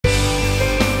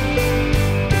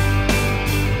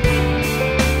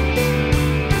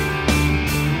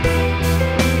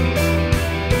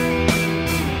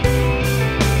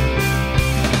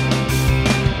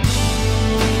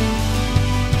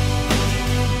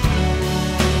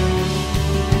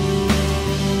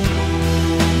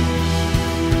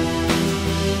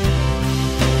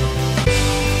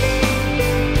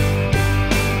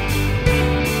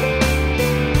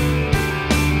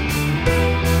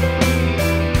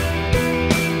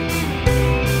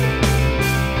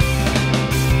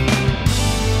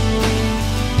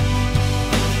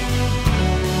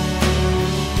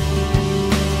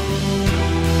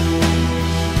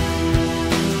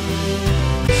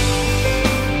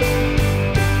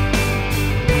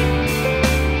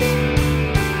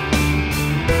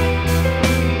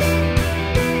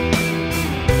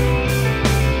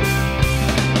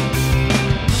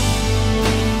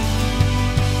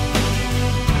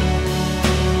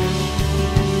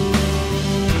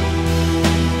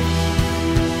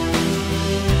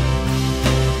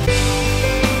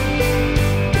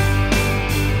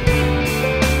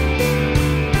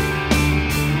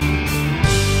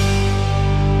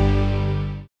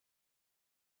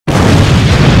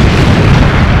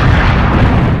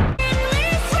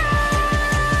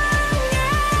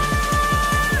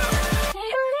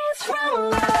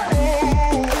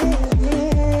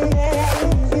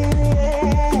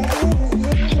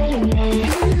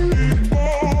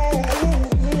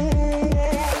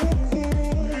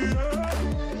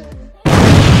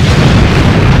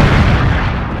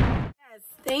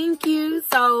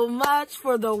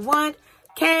for the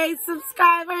 1K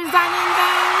subscribers. Diamond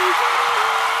Gang.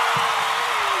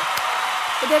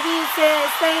 With that being said,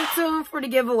 stay tuned for the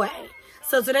giveaway.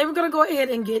 So today we're going to go ahead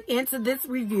and get into this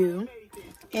review.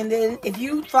 And then if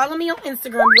you follow me on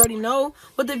Instagram, you already know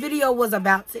what the video was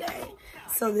about today.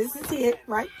 So this is it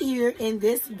right here in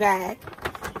this bag.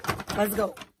 Let's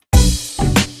go.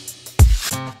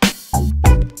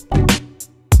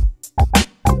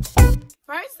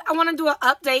 First, I want to do an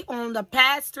update on the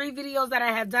past 3 videos that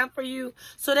I have done for you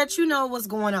so that you know what's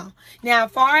going on. Now,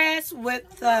 as far as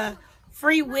with the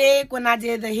free wig, when I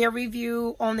did the hair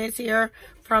review on this hair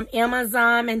from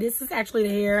Amazon, and this is actually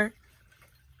the hair.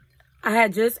 I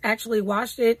had just actually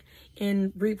washed it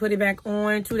and re-put it back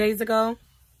on 2 days ago.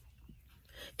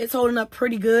 It's holding up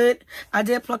pretty good. I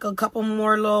did pluck a couple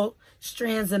more little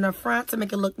strands in the front to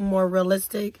make it look more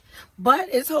realistic. But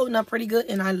it's holding up pretty good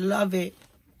and I love it.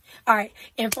 Alright,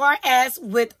 and far as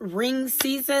with ring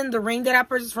season, the ring that I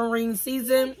purchased from ring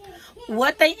season,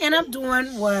 what they end up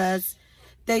doing was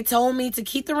they told me to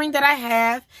keep the ring that I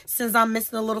have since I'm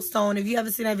missing a little stone. If you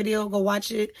haven't seen that video, go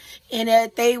watch it. And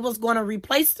that they was going to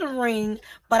replace the ring,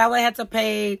 but I would have to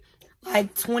pay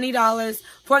like $20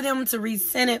 for them to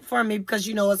resend it for me because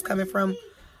you know it's coming from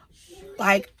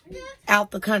like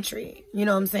out the country. You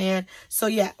know what I'm saying? So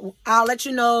yeah, I'll let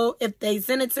you know if they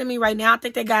send it to me right now. I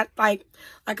think they got like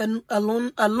a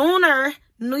lunar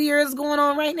New Year's going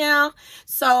on right now.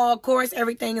 So of course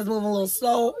everything is moving a little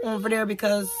slow over there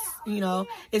because, you know,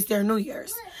 it's their New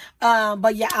Year's.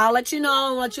 But yeah, I'll let you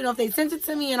know if they sent it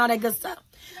to me and all that good stuff.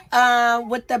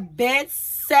 With the bed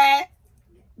set,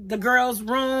 the girls'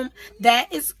 room,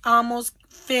 that is almost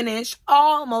finished.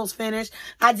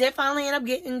 I did finally end up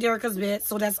getting Derica's bed,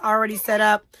 so that's already set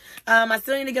up. I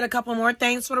still need to get a couple more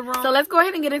things for the room. So let's go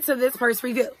ahead and get into this purse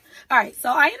review. All right,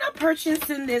 so I ended up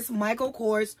purchasing this Michael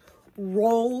Kors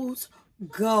rose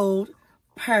gold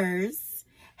purse.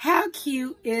 How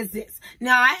cute is this?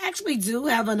 Now, I actually do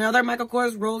have another Michael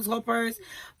Kors rose gold purse,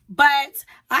 but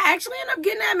I actually ended up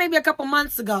getting that maybe a couple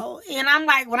months ago. And I'm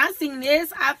like, when I seen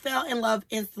this, I fell in love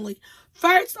instantly.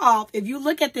 First off, if you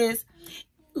look at this,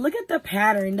 look at the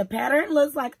pattern. The pattern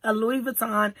looks like a Louis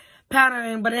Vuitton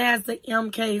pattern, but it has the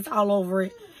MKs all over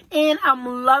it. And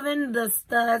I'm loving the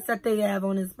studs that they have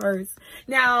on this purse.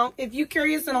 Now, if you're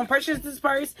curious and don't purchase this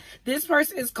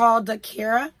purse is called the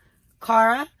Cara.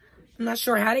 I'm not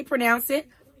sure how they pronounce it.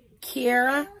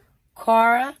 Cara.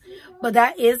 But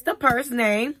that is the purse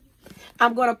name.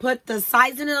 I'm going to put the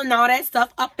sizing and all that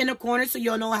stuff up in the corner so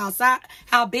you'll know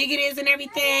how big it is and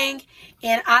everything.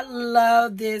 And I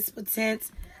love this Petite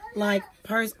like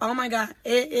purse. Oh my God.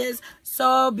 It is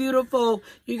so beautiful.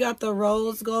 You got the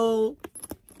rose gold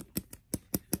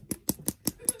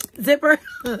zipper.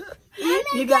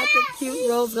 You got the cute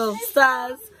rose gold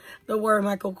studs. The word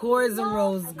Michael Kors and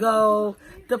rose gold.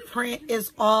 The print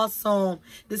is awesome.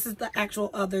 This is the actual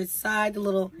other side, the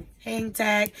little hang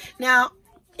tag. Now,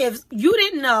 if you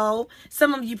didn't know,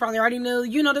 some of you probably already knew,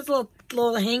 you know this little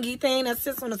hangy thing that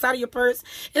sits on the side of your purse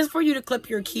is for you to clip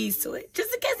your keys to it.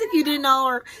 Just in case if you didn't know,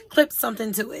 or clip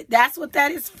something to it. That's what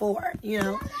that is for, you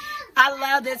know. I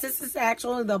love this. This is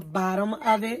actually the bottom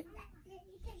of it.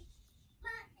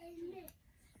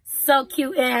 So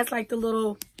cute. It has like the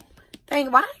little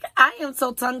thing. Why I am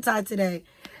so tongue-tied today.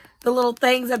 The little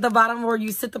things at the bottom where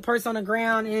you sit the purse on the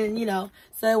ground and, you know,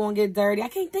 so it won't get dirty. I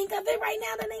can't think of it right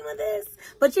now, the name of this.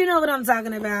 But you know what I'm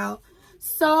talking about.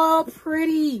 So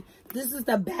pretty. This is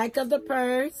the back of the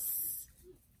purse.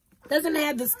 Doesn't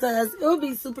have the studs. It would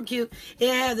be super cute.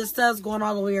 It had the studs going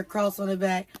all the way across on the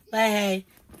back. But hey,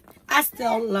 I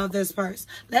still love this purse.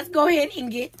 Let's go ahead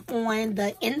and get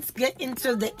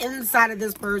into the inside of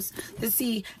this purse to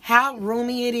see how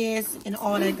roomy it is and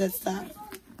all that good stuff.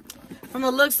 From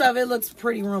the looks of it, it looks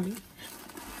pretty roomy.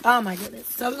 Oh my goodness.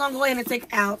 So we're going to go ahead and take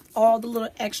out all the little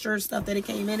extra stuff that it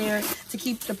came in there to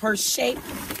keep the purse shape.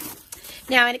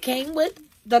 Now, and it came with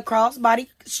the crossbody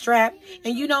strap.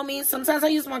 And you know me, sometimes I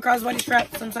use my crossbody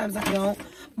strap, sometimes I don't.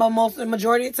 But the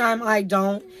majority of the time, I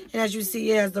don't. And as you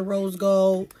see, it has the rose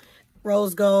gold.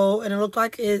 And it looks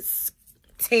like it's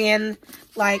tan,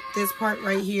 like this part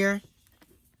right here.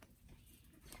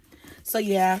 So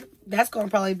yeah, that's going to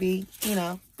probably be, you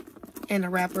know, in the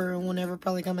wrapper and will never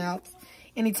probably come out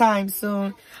anytime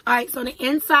soon. All right, so on the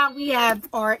inside, we have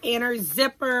our inner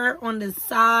zipper on the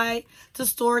side to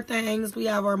store things. We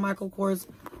have our Michael Kors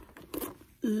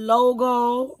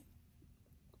logo.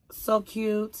 So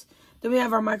cute. Then we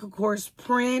have our Michael Kors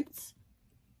print.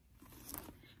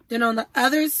 Then on the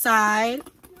other side,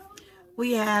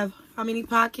 we have how many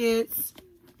pockets?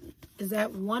 Is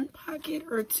that one pocket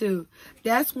or two?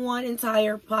 That's one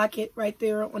entire pocket right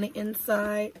there on the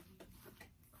inside.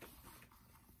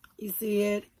 You see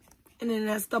it? And then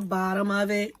that's the bottom of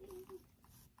it.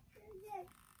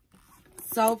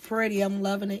 So pretty. I'm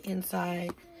loving the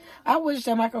inside. I wish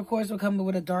that Michael Kors would come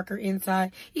with a darker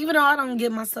inside. Even though I don't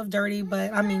get my stuff dirty.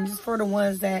 But, I mean, just for the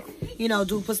ones that, you know,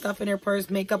 do put stuff in their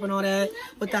purse, makeup and all that,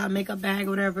 without a makeup bag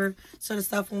or whatever. So the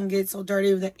stuff won't get so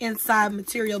dirty with the inside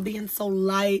material being so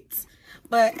light.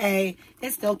 But, hey,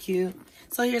 it's still cute.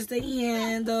 So, here's the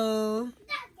handle.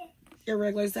 Your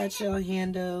regular satchel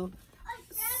handle.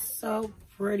 So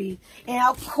pretty. And,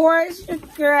 of course, your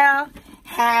girl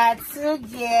had to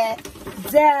get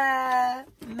the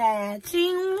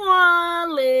matching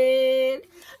wallet.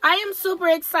 I am super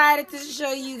excited to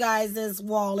show you guys this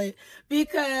wallet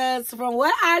because from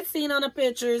what I've seen on the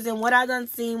pictures and what I done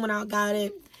seen when I got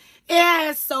it, it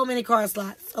has so many card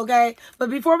slots, okay? But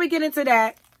before we get into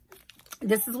that,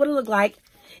 this is what it looked like.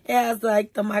 It has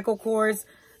like the Michael Kors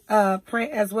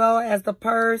print as well as the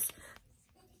purse.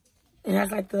 It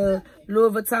has like the Louis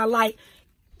Vuitton light.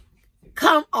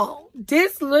 Come on.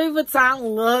 This Louis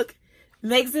Vuitton look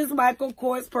makes this Michael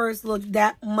Kors purse look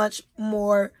that much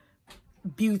more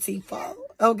beautiful.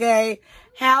 Okay?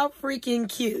 How freaking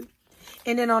cute.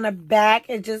 And then on the back,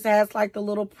 it just has like the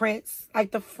little prints, like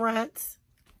the front.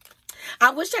 I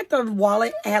wish that the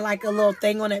wallet had like a little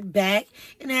thing on it back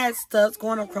and it had studs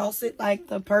going across it like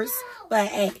the purse. But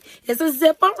hey, it's a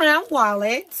zip around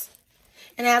wallet.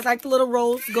 And it has like the little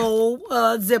rose gold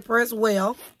zipper as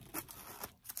well.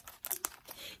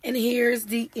 And here's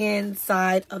the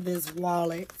inside of this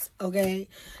wallet, okay?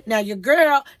 Now, your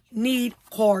girl need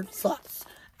card slots.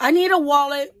 I need a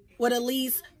wallet with at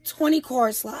least 20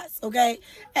 card slots, okay?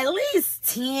 At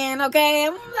least 10, okay?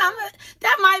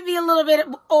 That might be a little bit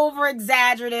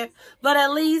over-exaggerative, but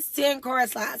at least 10 card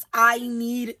slots. I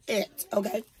need it,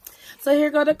 okay? So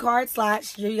here go the card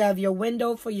slots. Here you have your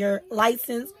window for your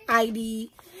license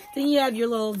ID. Then you have your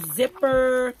little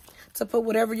zipper to put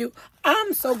whatever you...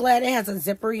 I'm so glad it has a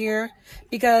zipper here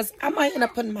because I might end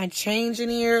up putting my change in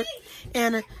here.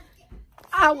 And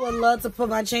I would love to put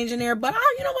my change in there. But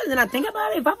you know what? Then I think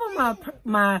about it. If I put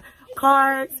my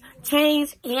cards,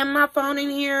 change, and my phone in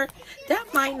here, that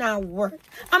might not work.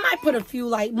 I might put a few,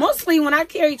 like... Mostly when I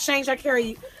carry change, I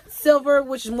carry silver,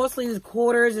 which is mostly the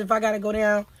quarters if I got to go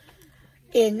down.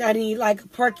 And I need like a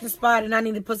parking spot and I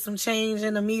need to put some change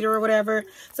in the meter or whatever.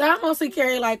 So I mostly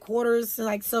carry like quarters,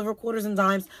 like silver quarters and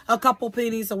dimes, a couple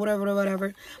pennies or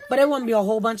whatever. But it wouldn't be a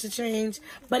whole bunch of change.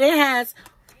 But it has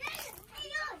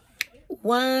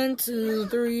 1, 2,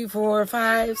 3, 4,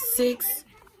 5, 6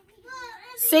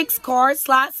 card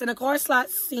slots. And the card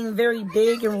slots seem very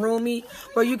big and roomy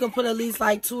where you can put at least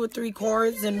like 2 or 3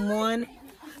 cards in one.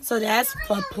 So that's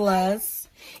a plus.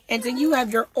 And then you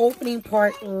have your opening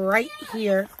part right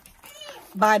here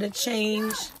by the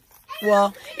change.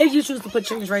 Well, if you choose to put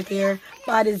change right there,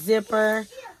 by the zipper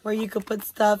where you could put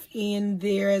stuff in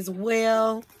there as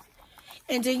well.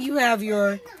 And then you have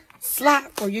your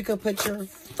slot where you could put your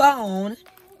phone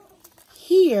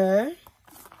here.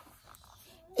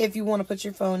 If you want to put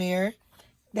your phone here.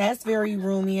 That's very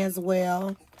roomy as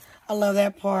well. I love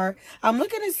that part. I'm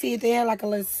looking to see if they have like a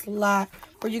little slot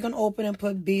where you can open and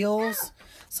put bills.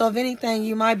 So if anything,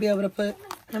 you might be able to put,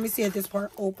 let me see if this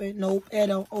part open. Nope, it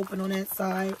don't open on that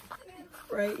side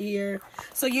right here.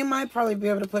 So you might probably be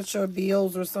able to put your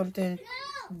bills or something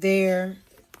there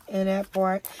in that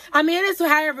part. I mean, it's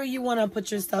however you want to put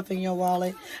your stuff in your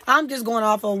wallet. I'm just going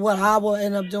off of what I will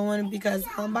end up doing because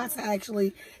I'm about to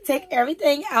actually take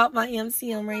everything out my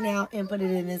MCM right now and put it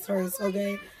in this purse,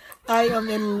 okay? I am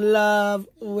in love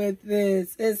with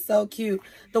this. It's so cute.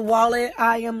 The wallet,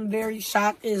 I am very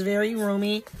shocked, is very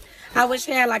roomy. I wish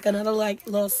it had like another like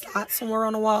little slot somewhere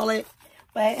on the wallet.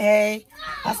 But hey,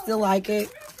 I still like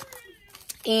it.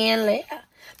 And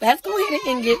let's go ahead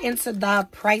and get into the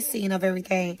pricing of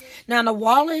everything. Now the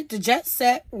wallet, the Jet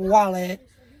Set wallet,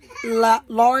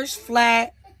 large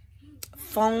flat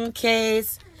phone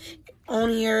case on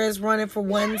here is running for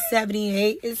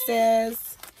 $178, it says.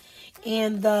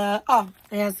 And the,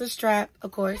 it has the strap,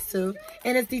 of course, too.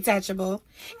 And it's detachable.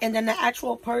 And then the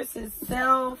actual purse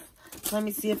itself, let me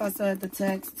see if I saw the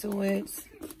text to it.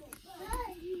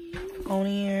 On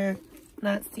here.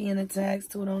 Not seeing the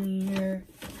text to it on here.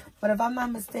 But if I'm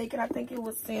not mistaken, I think it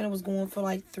was saying it was going for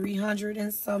like 300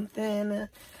 and something.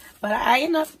 But I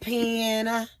ended up paying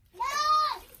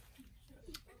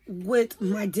with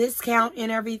my discount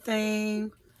and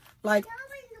everything, like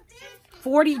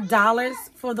 $40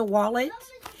 for the wallet.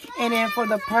 And then for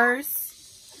the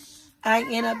purse, I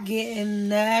end up getting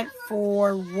that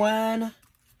for I want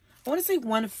to say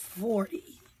 140.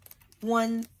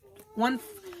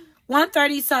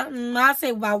 130 something. I'll say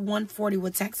about 140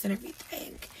 with tax and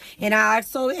everything. And I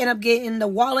also end up getting the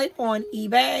wallet on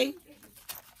eBay.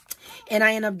 And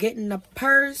I end up getting the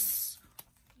purse.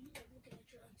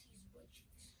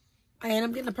 I end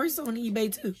up getting the purse on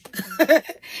eBay too.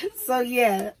 So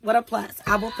yeah, what a plus.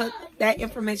 I will put that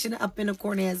information up in the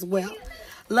corner as well.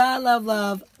 Love, love,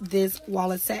 love this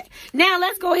wallet set. Now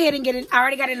let's go ahead and get it. I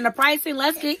already got it in the pricing.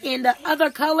 Let's get in the other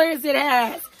colors it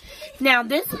has. Now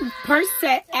this purse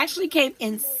set actually came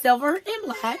in silver and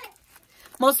black.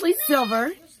 Mostly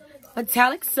silver.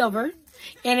 Metallic silver.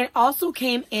 And it also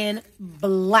came in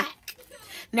black.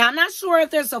 Now, I'm not sure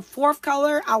if there's a fourth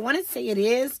color. I want to say it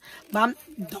is, but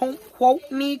don't quote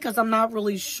me because I'm not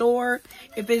really sure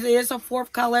if it is a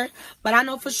fourth color. But I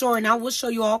know for sure, and I will show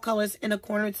you all colors in the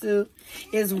corner too,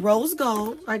 is rose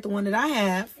gold, like the one that I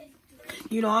have.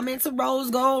 You know, I'm into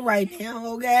rose gold right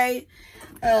now, okay?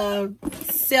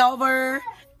 Silver.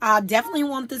 I definitely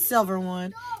want the silver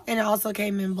one. And it also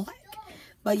came in black.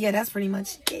 But yeah, that's pretty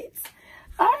much it.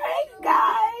 All right,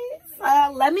 guys.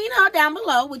 Let me know down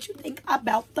below what you think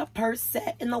about the purse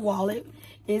set and the wallet.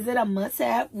 Is it a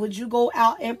must-have? Would you go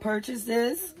out and purchase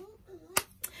this?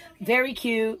 Very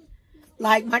cute.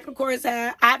 Like Michael Kors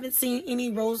had. I haven't seen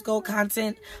any rose gold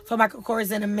content for Michael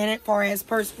Kors in a minute, far as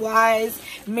purse-wise.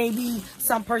 Maybe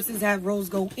some purses have rose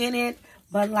gold in it,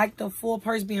 but like the full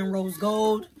purse being rose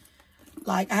gold,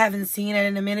 like I haven't seen it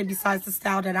in a minute besides the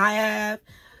style that I have.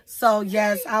 So,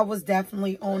 yes, I was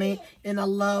definitely on it. And I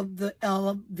love the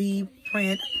LV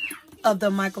print of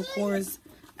the Michael Kors.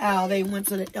 They went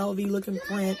to the LV looking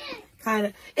print. Kind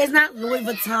of. It's not Louis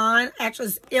Vuitton. Actually,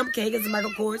 it's MK. It's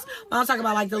Michael Kors. But I'm talking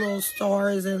about, like, the little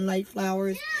stars and, like,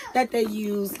 flowers that they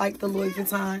use, like the Louis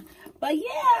Vuitton. But,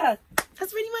 yeah,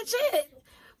 that's pretty much it.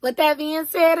 With that being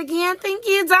said, again, thank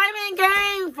you, Diamond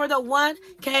Gang, for the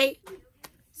 1K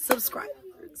subscribers.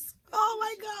 Oh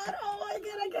my God,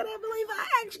 I cannot believe I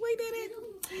actually did it.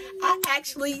 I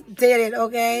actually did it,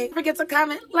 okay? Don't forget to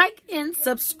comment, like, and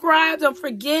subscribe. Don't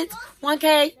forget,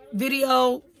 1K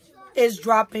video is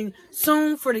dropping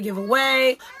soon for the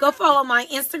giveaway. Go follow my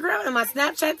Instagram and my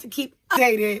Snapchat to keep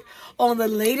updated on the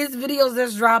latest videos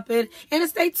that's dropping. And to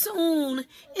stay tuned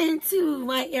into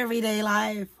my everyday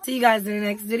life. See you guys in the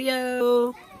next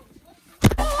video.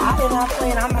 I'm going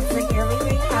to take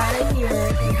everything out of here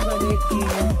and put it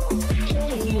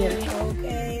in here.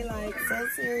 Okay, like, so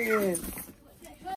serious.